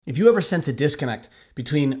If you ever sense a disconnect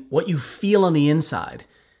between what you feel on the inside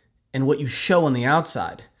and what you show on the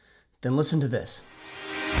outside, then listen to this.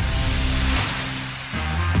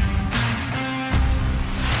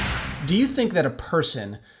 Do you think that a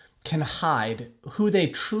person can hide who they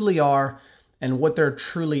truly are and what they're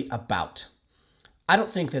truly about? I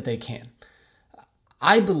don't think that they can.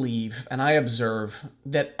 I believe and I observe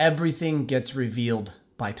that everything gets revealed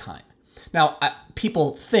by time. Now,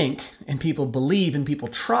 people think and people believe and people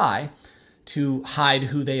try to hide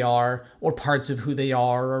who they are or parts of who they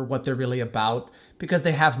are or what they're really about because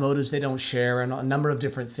they have motives they don't share and a number of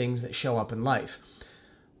different things that show up in life.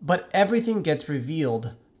 But everything gets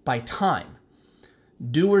revealed by time.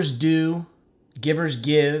 Doers do, givers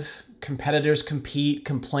give, competitors compete,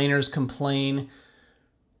 complainers complain.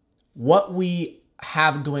 What we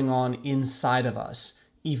have going on inside of us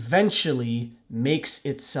eventually makes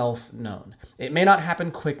itself known. It may not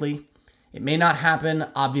happen quickly. It may not happen,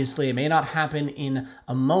 obviously, it may not happen in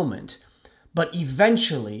a moment, but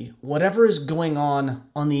eventually, whatever is going on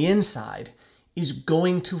the inside is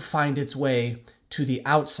going to find its way to the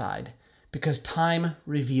outside because time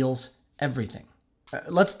reveals everything.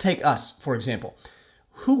 Let's take us, for example.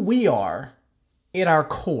 Who we are at our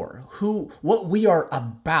core, what we are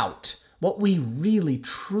about, what we really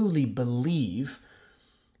truly believe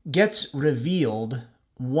gets revealed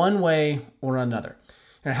one way or another.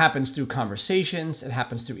 And it happens through conversations, it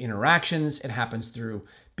happens through interactions, it happens through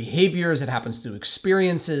behaviors, it happens through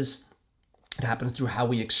experiences, it happens through how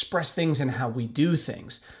we express things and how we do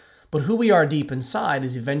things. But who we are deep inside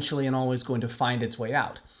is eventually and always going to find its way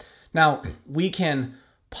out. Now, we can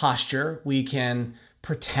posture, we can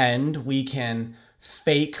pretend, we can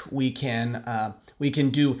fake, we can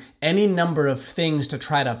do any number of things to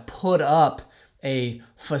try to put up a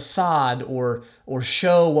facade or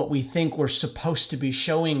show what we think we're supposed to be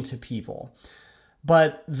showing to people.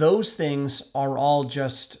 But those things are all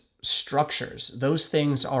just structures. Those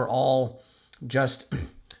things are all just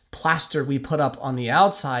plaster we put up on the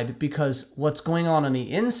outside because what's going on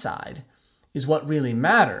the inside is what really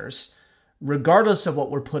matters, regardless of what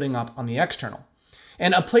we're putting up on the external.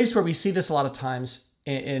 And a place where we see this a lot of times,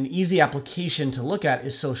 an easy application to look at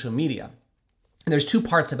is social media. And there's two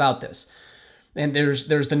parts about this. And there's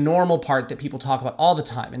the normal part that people talk about all the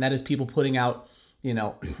time, and that is people putting out,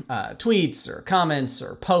 tweets or comments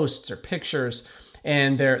or posts or pictures,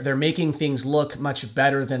 and they're making things look much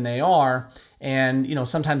better than they are. And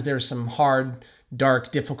sometimes there's some hard,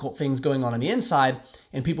 dark, difficult things going on the inside,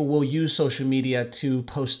 and people will use social media to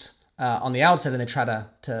post on the outside, and they try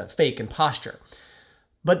to fake and posture.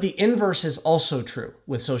 But the inverse is also true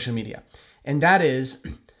with social media, and that is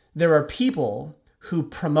there are people who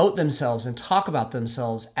promote themselves and talk about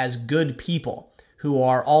themselves as good people, who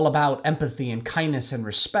are all about empathy and kindness and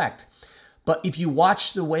respect. But if you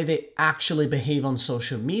watch the way they actually behave on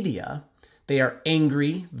social media, they are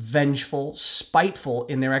angry, vengeful, spiteful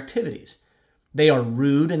in their activities. They are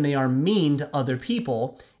rude and they are mean to other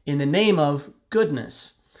people in the name of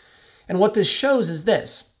goodness. And what this shows is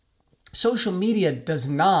this. Social media does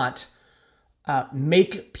not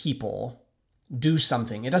make people do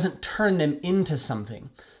something. It doesn't turn them into something.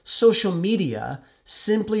 Social media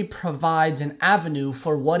simply provides an avenue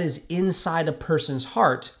for what is inside a person's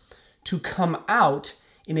heart to come out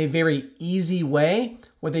in a very easy way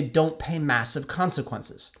where they don't pay massive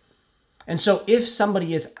consequences. And so if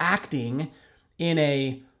somebody is acting in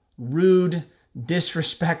a rude,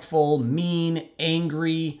 disrespectful, mean,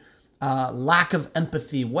 angry, lack of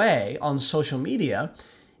empathy way on social media,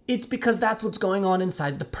 it's because that's what's going on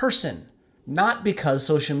inside the person. Not because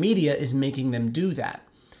social media is making them do that.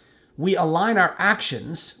 We align our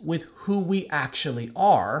actions with who we actually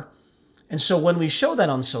are. And so when we show that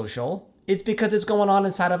on social, it's because it's going on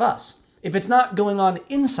inside of us. If it's not going on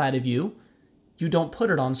inside of you, you don't put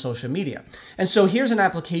it on social media. And so here's an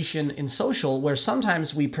application in social where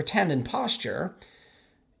sometimes we pretend and posture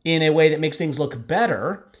in a way that makes things look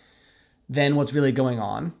better than what's really going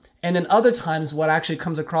on. And then other times what actually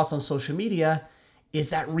comes across on social media is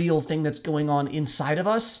that real thing that's going on inside of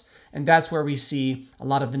us. And that's where we see a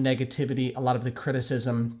lot of the negativity, a lot of the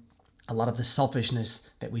criticism, a lot of the selfishness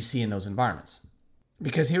that we see in those environments.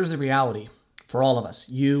 Because here's the reality for all of us,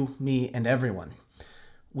 you, me, and everyone.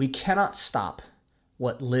 We cannot stop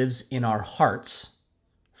what lives in our hearts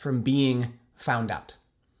from being found out.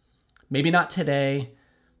 Maybe not today,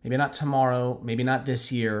 maybe not tomorrow, maybe not this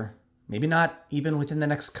year, maybe not even within the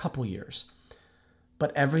next couple years.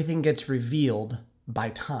 But everything gets revealed by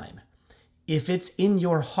time. If it's in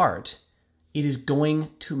your heart, it is going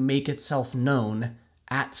to make itself known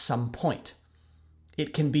at some point.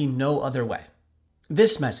 It can be no other way.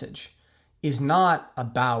 This message is not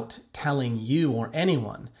about telling you or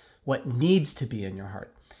anyone what needs to be in your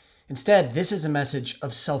heart. Instead, this is a message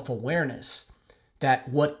of self-awareness, that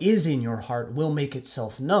what is in your heart will make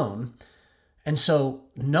itself known. And so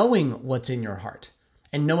knowing what's in your heart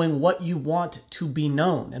and knowing what you want to be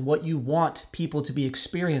known and what you want people to be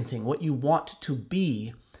experiencing, what you want to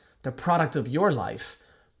be the product of your life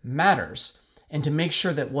matters. And to make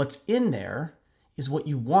sure that what's in there is what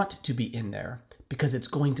you want to be in there, because it's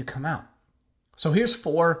going to come out. So here's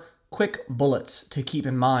 4 quick bullets to keep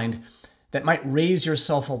in mind that might raise your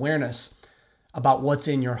self-awareness about what's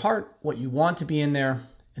in your heart, what you want to be in there,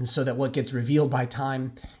 and so that what gets revealed by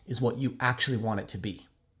time is what you actually want it to be.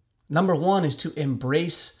 Number 1 is to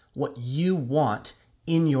embrace what you want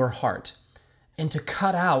in your heart and to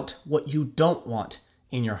cut out what you don't want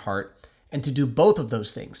in your heart, and to do both of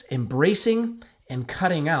those things, embracing and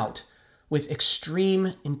cutting out with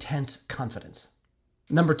extreme, intense confidence.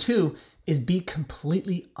 Number 2 is be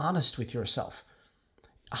completely honest with yourself.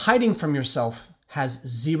 Hiding from yourself has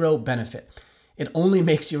zero benefit. It only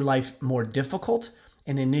makes your life more difficult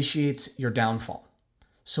and initiates your downfall.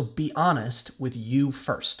 So be honest with you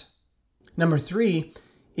first. Number 3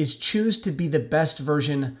 is choose to be the best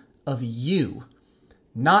version of you,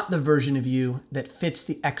 not the version of you that fits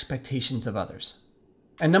the expectations of others.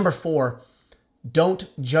 And number 4, don't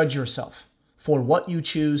judge yourself for what you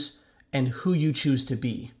choose and who you choose to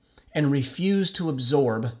be, and refuse to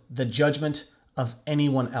absorb the judgment of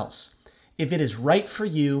anyone else. If it is right for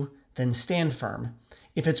you, then stand firm.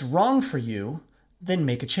 If it's wrong for you, then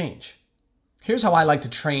make a change. Here's how I like to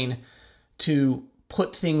train to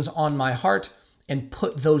put things on my heart and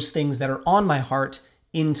put those things that are on my heart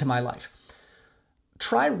into my life.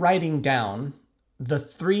 Try writing down the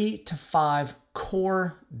 3 to 5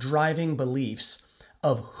 core driving beliefs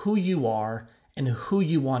of who you are and who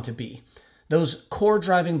you want to be. Those core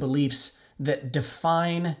driving beliefs that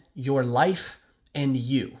define your life and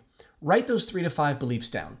you. Write those 3 to 5 beliefs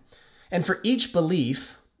down. And for each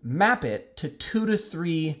belief, map it to 2 to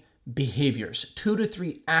 3 behaviors, 2 to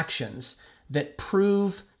 3 actions that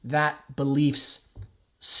prove that belief's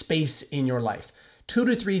space in your life. 2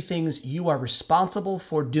 to 3 things you are responsible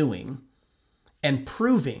for doing and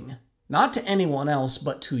proving, not to anyone else,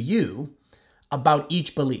 but to you, about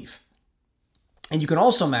each belief. And you can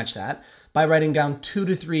also match that by writing down 2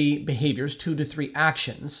 to 3 behaviors, 2 to 3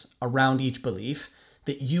 actions around each belief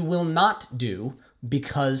that you will not do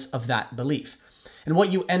because of that belief. And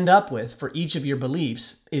what you end up with for each of your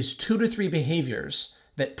beliefs is 2 to 3 behaviors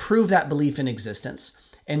that prove that belief in existence,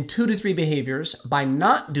 and 2 to 3 behaviors by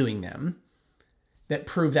not doing them that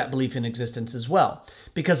prove that belief in existence as well.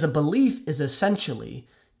 Because a belief is essentially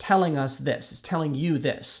telling us this, it's telling you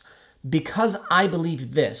this. Because I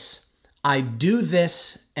believe this, I do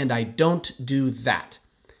this and I don't do that.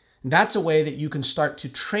 And that's a way that you can start to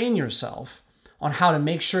train yourself on how to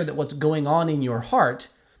make sure that what's going on in your heart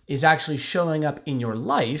is actually showing up in your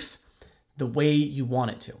life the way you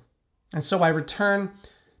want it to. And so I return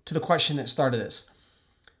to the question that started this.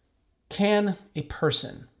 Can a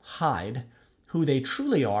person hide who they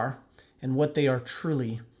truly are and what they are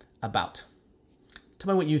truly about?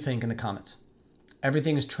 Tell me what you think in the comments.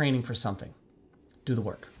 Everything is training for something. Do the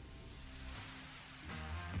work.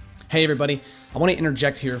 Hey everybody, I want to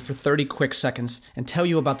interject here for 30 quick seconds and tell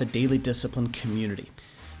you about the Daily Discipline community.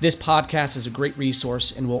 This podcast is a great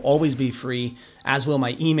resource and will always be free, as will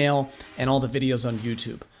my email and all the videos on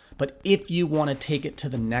YouTube. But if you want to take it to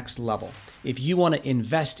the next level, if you want to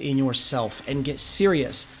invest in yourself and get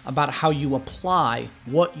serious about how you apply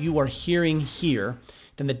what you are hearing here,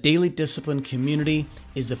 then the Daily Discipline community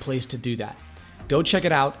is the place to do that. Go check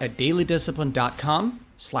it out at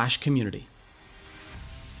dailydiscipline.com/community.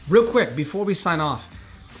 Real quick, before we sign off,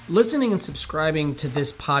 listening and subscribing to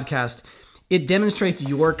this podcast, it demonstrates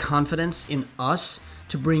your confidence in us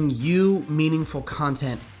to bring you meaningful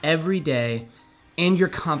content every day, and your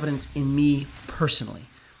confidence in me personally.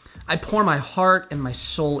 I pour my heart and my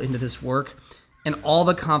soul into this work, and all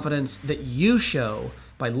the confidence that you show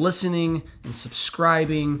by listening and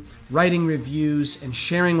subscribing, writing reviews, and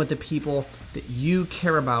sharing with the people that you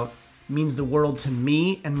care about means the world to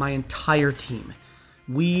me and my entire team.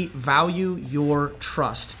 We value your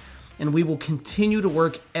trust, and we will continue to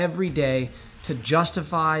work every day to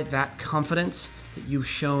justify that confidence that you've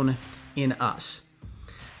shown in us.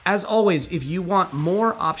 As always, if you want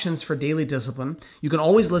more options for daily discipline, you can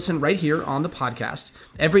always listen right here on the podcast.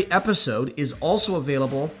 Every episode is also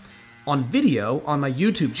available on video on my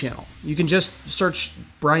YouTube channel. You can just search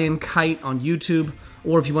Brian Kight on YouTube,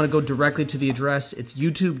 or if you want to go directly to the address, it's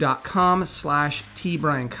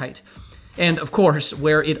youtube.com/tbriankite. And of course,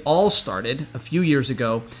 where it all started a few years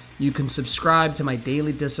ago, you can subscribe to my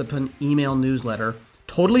Daily Discipline email newsletter,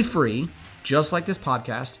 totally free, just like this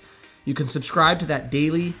podcast. You can subscribe to that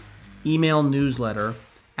daily email newsletter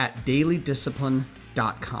at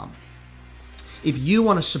dailydiscipline.com. If you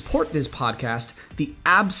want to support this podcast, the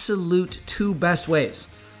absolute two best ways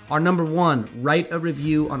are: number one, write a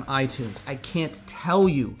review on iTunes. I can't tell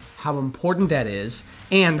you how important that is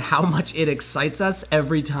and how much it excites us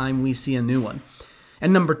every time we see a new one.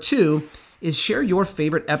 And number two is share your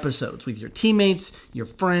favorite episodes with your teammates, your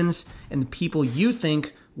friends, and the people you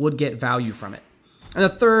think would get value from it. And the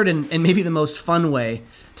third and maybe the most fun way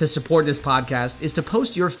to support this podcast is to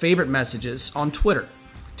post your favorite messages on Twitter.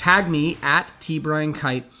 Tag me at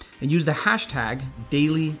 @TBrianKite and use the hashtag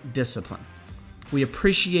 #DailyDiscipline. We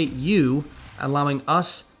appreciate you allowing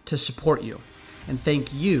us to support you, and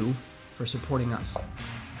thank you for supporting us.